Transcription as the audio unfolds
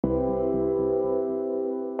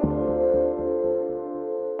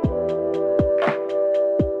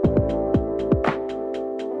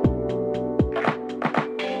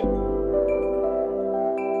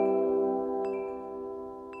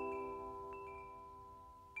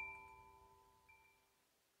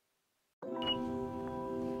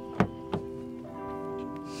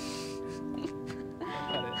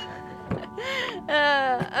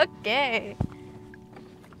Okay.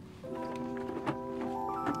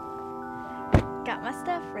 Got my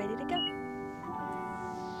stuff ready to go.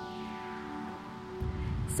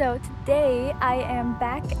 So today I am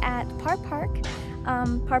back at Parr Park.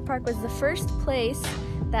 Parr Park was the first place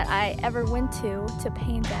that I ever went to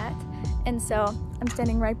paint at. And so I'm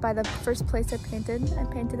standing right by the first place I painted. I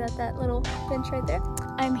painted at that little bench right there.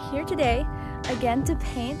 I'm here today again to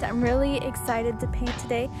paint. I'm really excited to paint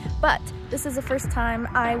today, but this is the first time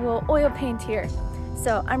I will oil paint here.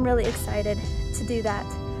 So I'm really excited to do that.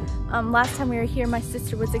 Last time we were here, my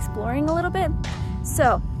sister was exploring a little bit.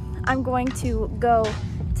 So I'm going to go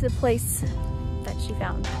to the place that she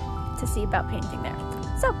found to see about painting there.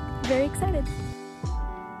 So, very excited.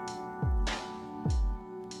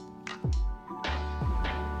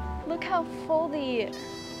 Look how full the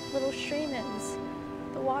little stream is,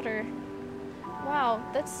 the water. Wow,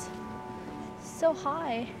 that's so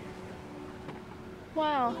high.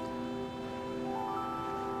 Wow.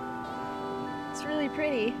 It's really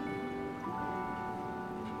pretty.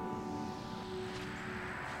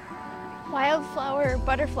 Wildflower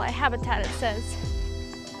butterfly habitat, it says.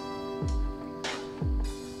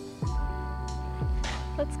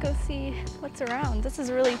 Let's go see what's around. This is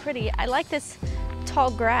really pretty. I like this tall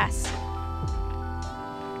grass.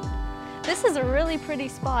 This is a really pretty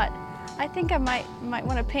spot. I think I might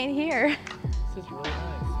want to paint here. This is really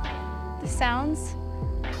nice. The sounds,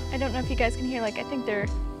 I don't know if you guys can hear, like I think they're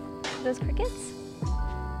those crickets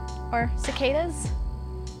or cicadas.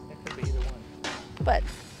 That could be either one. But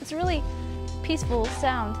it's a really peaceful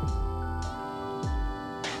sound.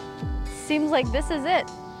 Seems like this is it.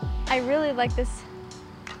 I really like this.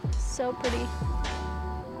 So pretty.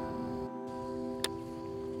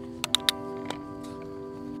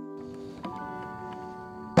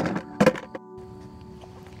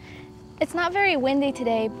 It's not very windy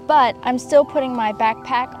today, but I'm still putting my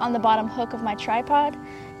backpack on the bottom hook of my tripod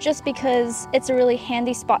just because it's a really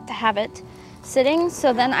handy spot to have it sitting,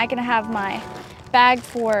 so then I can have my bag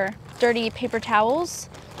for dirty paper towels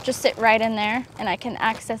just sit right in there and I can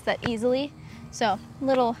access that easily. So,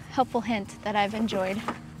 little helpful hint that I've enjoyed.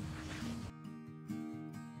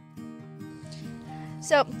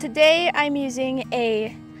 So today I'm using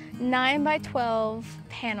a 9x12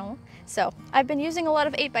 panel. So I've been using a lot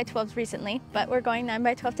of 8x12s recently, but we're going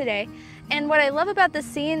 9x12 today. And what I love about this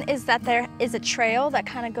scene is that there is a trail that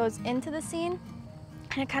kind of goes into the scene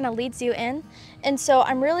and it kind of leads you in. And so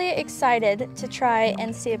I'm really excited to try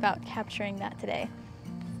and see about capturing that today.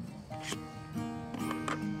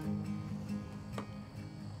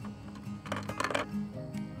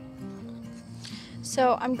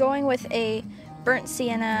 So I'm going with a burnt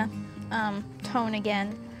sienna tone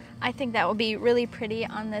again. I think that will be really pretty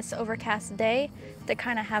on this overcast day to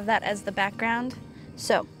kind of have that as the background.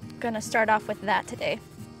 So I'm gonna start off with that today.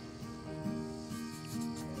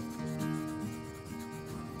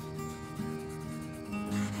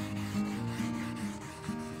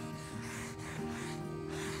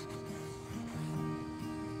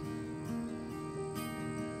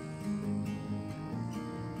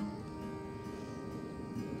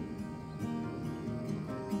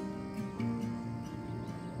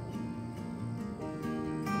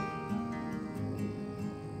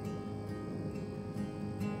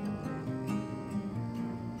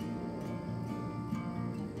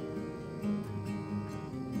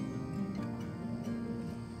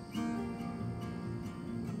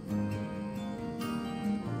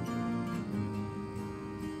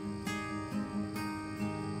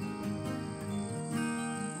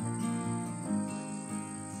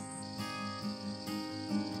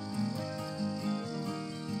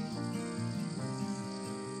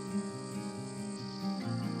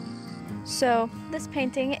 So this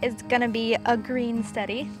painting is gonna be a green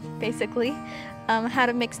study, basically. How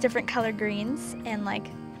to mix different color greens and like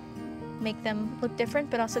make them look different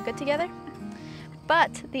but also good together.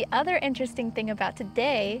 But the other interesting thing about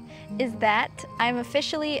today is that I'm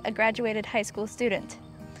officially a graduated high school student.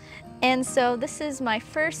 And so this is my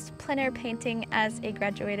first plein air painting as a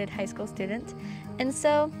graduated high school student. And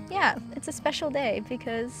so yeah, it's a special day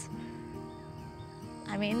because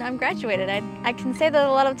I mean, I'm graduated. I can say that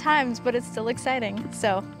a lot of times, but it's still exciting.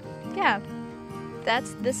 So, yeah,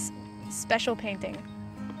 that's this special painting.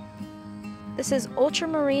 This is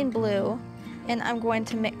ultramarine blue, and I'm going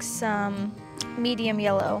to mix some medium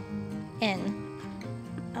yellow in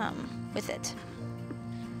with it.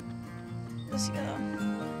 This yellow.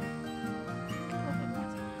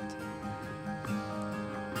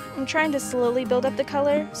 I'm trying to slowly build up the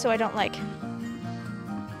color so I don't like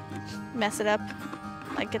mess it up.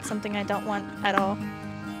 Like it's something I don't want at all.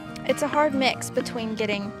 It's a hard mix between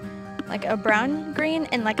getting like a brown green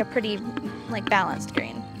and like a pretty like balanced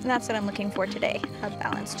green. And that's what I'm looking for today, a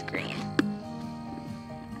balanced green.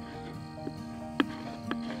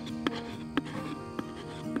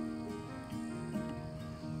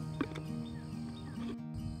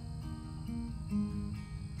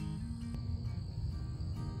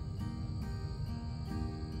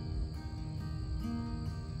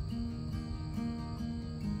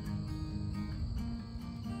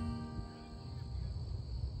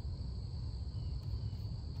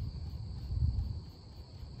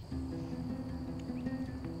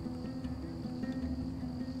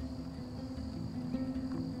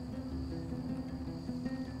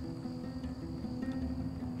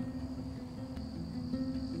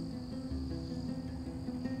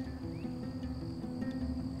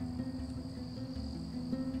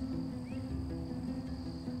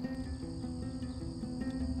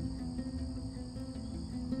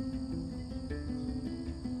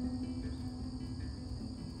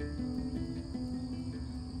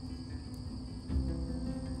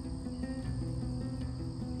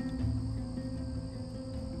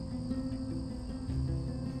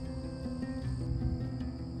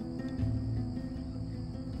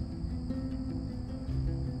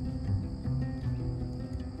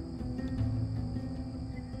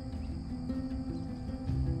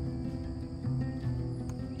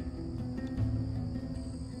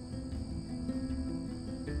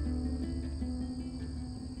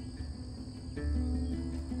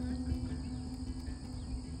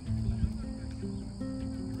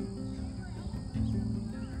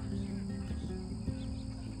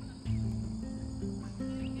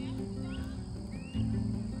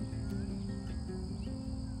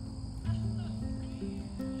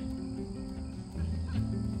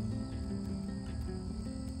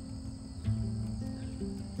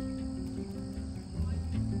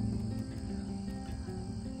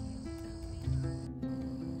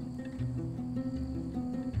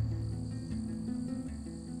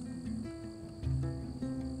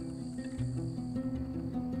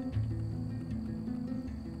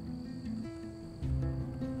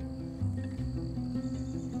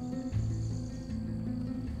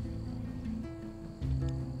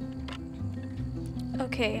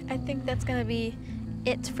 Okay, I think that's gonna be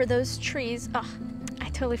it for those trees. Oh, I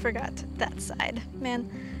totally forgot that side. Man,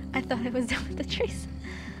 I thought it was done with the trees.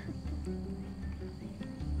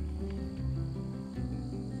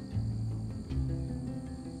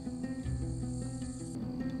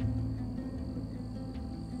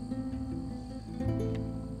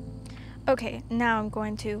 Okay, now I'm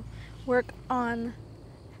going to work on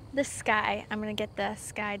the sky. I'm gonna get the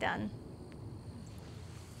sky done.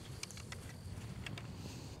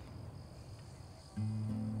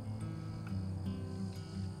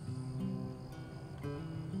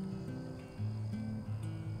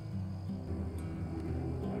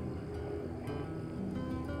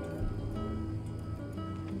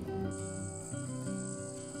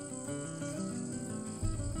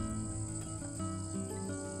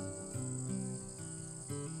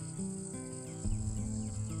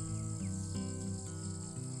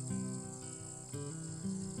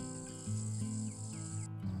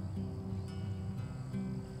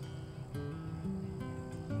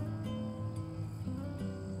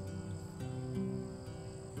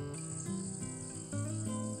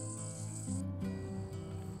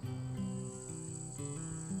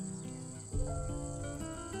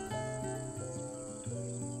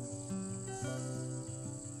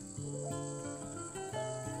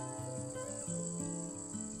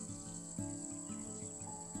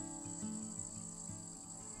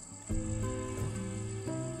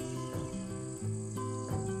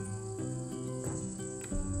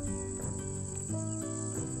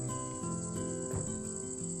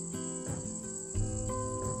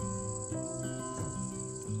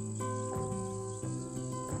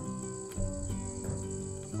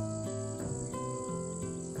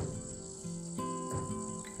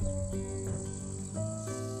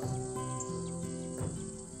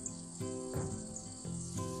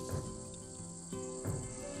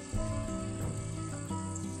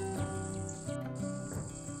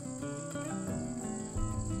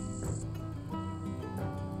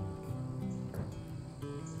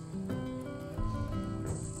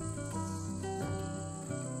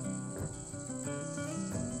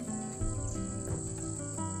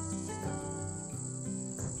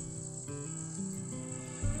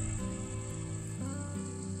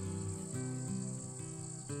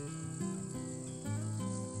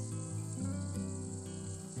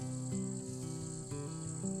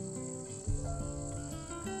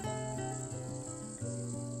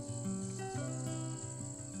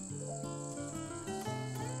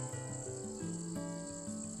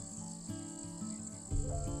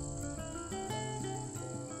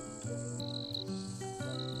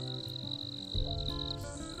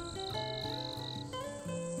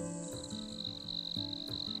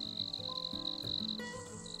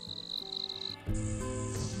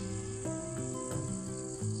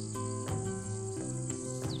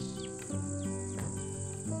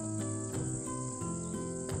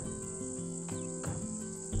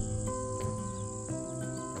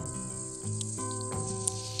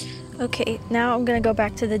 Okay, now I'm gonna go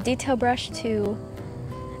back to the detail brush to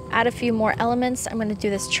add a few more elements. I'm gonna do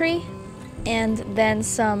this tree and then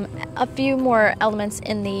a few more elements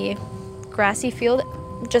in the grassy field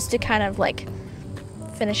just to kind of like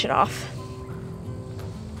finish it off.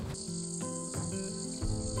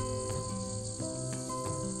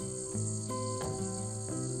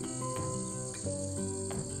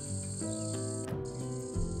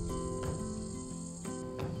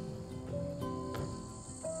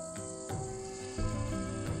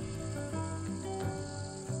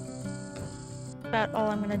 About all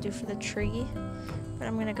I'm going to do for the tree, but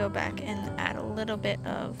I'm going to go back and add a little bit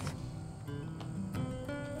of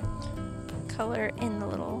color in the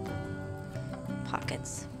little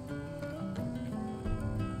pockets.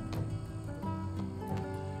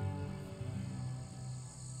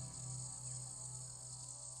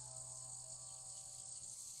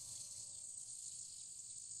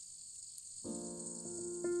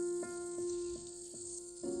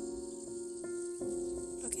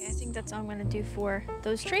 I think that's all I'm going to do for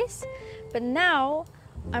those trees. But now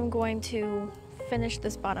I'm going to finish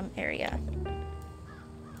this bottom area.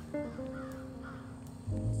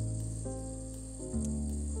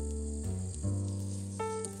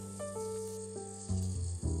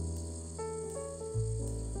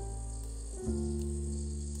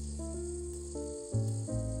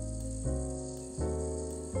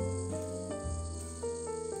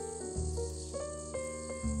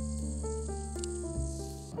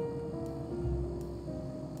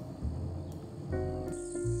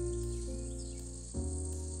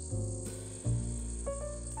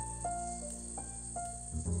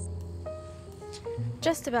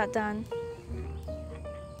 Just about done.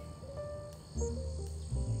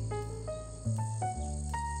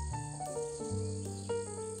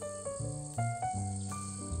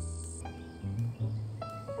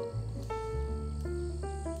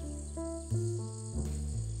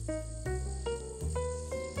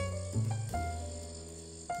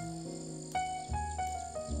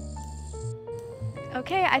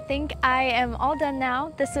 Okay, I think I am all done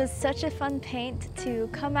now. This was such a fun paint to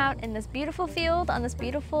come out in this beautiful field on this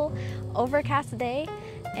beautiful overcast day,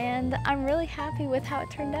 and I'm really happy with how it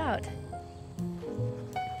turned out.